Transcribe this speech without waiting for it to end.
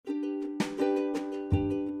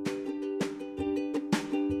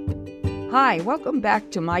Hi, welcome back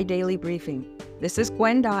to My Daily Briefing. This is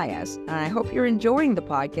Gwen Diaz, and I hope you're enjoying the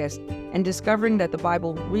podcast and discovering that the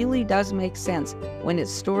Bible really does make sense when its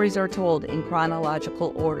stories are told in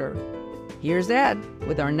chronological order. Here's Ed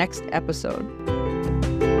with our next episode.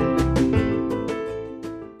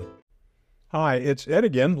 Hi, it's Ed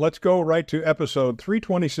again. Let's go right to episode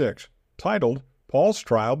 326, titled Paul's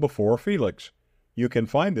Trial Before Felix. You can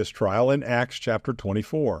find this trial in Acts chapter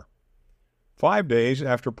 24. 5 days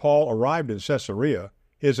after Paul arrived in Caesarea,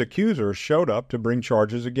 his accusers showed up to bring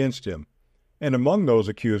charges against him. And among those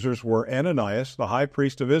accusers were Ananias, the high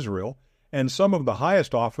priest of Israel, and some of the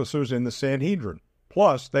highest officers in the Sanhedrin.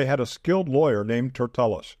 Plus, they had a skilled lawyer named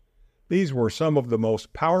Tertullus. These were some of the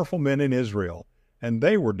most powerful men in Israel, and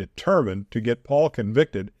they were determined to get Paul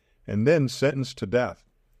convicted and then sentenced to death.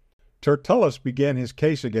 Tertullus began his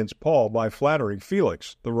case against Paul by flattering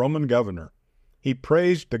Felix, the Roman governor. He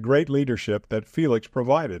praised the great leadership that Felix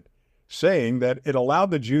provided, saying that it allowed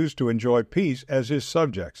the Jews to enjoy peace as his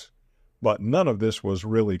subjects. But none of this was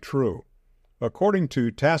really true. According to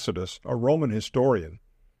Tacitus, a Roman historian,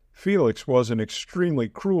 Felix was an extremely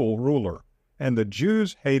cruel ruler, and the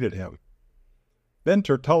Jews hated him. Then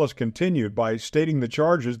Tertullus continued by stating the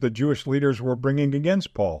charges the Jewish leaders were bringing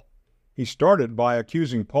against Paul. He started by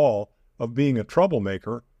accusing Paul of being a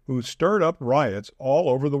troublemaker who stirred up riots all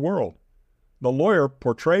over the world. The lawyer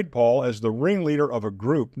portrayed Paul as the ringleader of a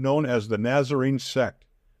group known as the Nazarene sect.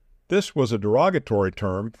 This was a derogatory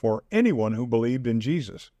term for anyone who believed in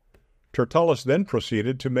Jesus. Tertullus then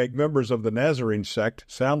proceeded to make members of the Nazarene sect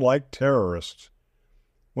sound like terrorists.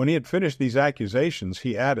 When he had finished these accusations,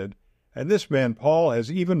 he added, "And this man Paul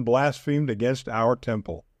has even blasphemed against our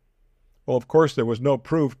temple." Well, of course, there was no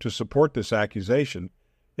proof to support this accusation,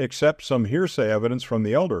 except some hearsay evidence from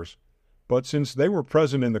the elders. But since they were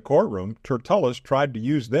present in the courtroom, Tertullus tried to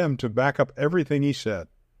use them to back up everything he said.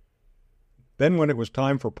 Then when it was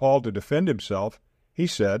time for Paul to defend himself, he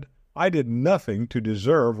said, "I did nothing to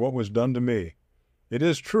deserve what was done to me. It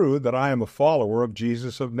is true that I am a follower of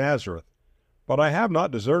Jesus of Nazareth, but I have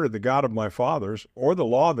not deserted the God of my fathers or the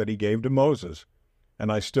law that he gave to Moses, and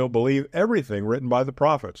I still believe everything written by the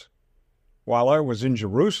prophets. While I was in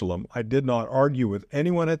Jerusalem, I did not argue with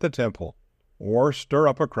anyone at the temple, or stir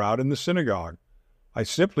up a crowd in the synagogue. I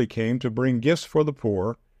simply came to bring gifts for the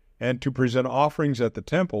poor and to present offerings at the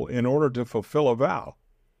temple in order to fulfill a vow.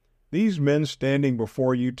 These men standing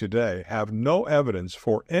before you today have no evidence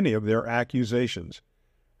for any of their accusations.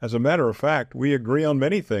 As a matter of fact, we agree on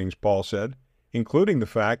many things," Paul said, including the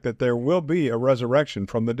fact that there will be a resurrection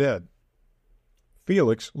from the dead.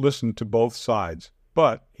 Felix listened to both sides,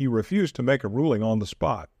 but he refused to make a ruling on the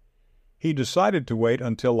spot. He decided to wait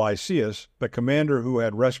until Lysias, the commander who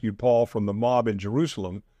had rescued Paul from the mob in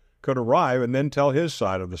Jerusalem, could arrive and then tell his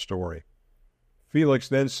side of the story. Felix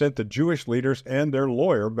then sent the Jewish leaders and their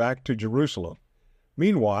lawyer back to Jerusalem.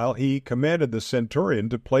 Meanwhile, he commanded the centurion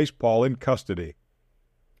to place Paul in custody.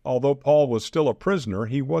 Although Paul was still a prisoner,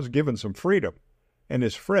 he was given some freedom, and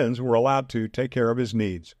his friends were allowed to take care of his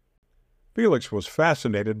needs. Felix was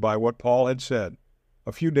fascinated by what Paul had said.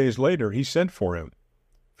 A few days later, he sent for him.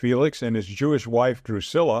 Felix and his Jewish wife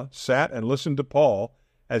Drusilla sat and listened to Paul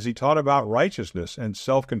as he taught about righteousness and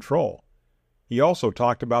self-control. He also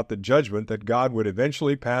talked about the judgment that God would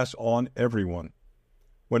eventually pass on everyone.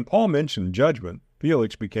 When Paul mentioned judgment,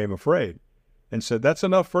 Felix became afraid and said, "That's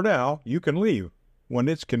enough for now. You can leave. When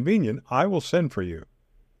it's convenient, I will send for you."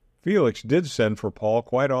 Felix did send for Paul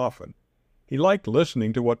quite often. He liked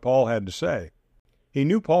listening to what Paul had to say. He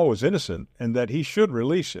knew Paul was innocent and that he should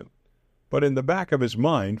release him. But in the back of his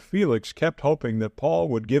mind, Felix kept hoping that Paul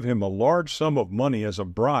would give him a large sum of money as a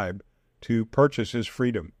bribe to purchase his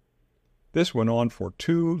freedom. This went on for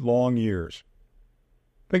 2 long years.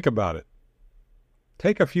 Think about it.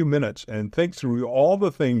 Take a few minutes and think through all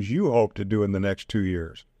the things you hope to do in the next 2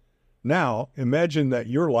 years. Now, imagine that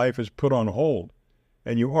your life is put on hold,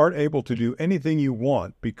 and you aren't able to do anything you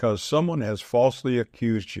want because someone has falsely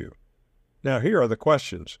accused you. Now, here are the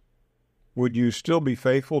questions. Would you still be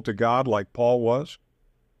faithful to God like Paul was?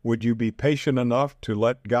 Would you be patient enough to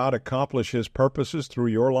let God accomplish his purposes through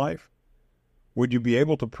your life? Would you be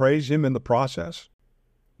able to praise him in the process?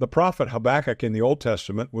 The prophet Habakkuk in the Old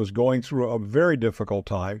Testament was going through a very difficult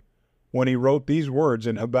time when he wrote these words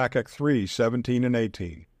in Habakkuk 3:17 and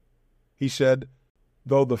 18. He said,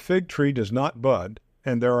 "Though the fig tree does not bud,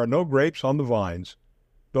 and there are no grapes on the vines,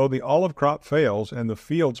 though the olive crop fails and the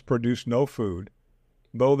fields produce no food,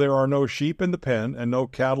 though there are no sheep in the pen and no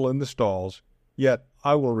cattle in the stalls, yet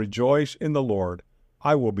I will rejoice in the Lord.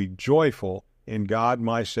 I will be joyful in God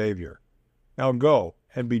my Savior." Now go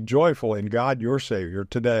and be joyful in God your Savior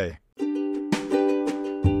today.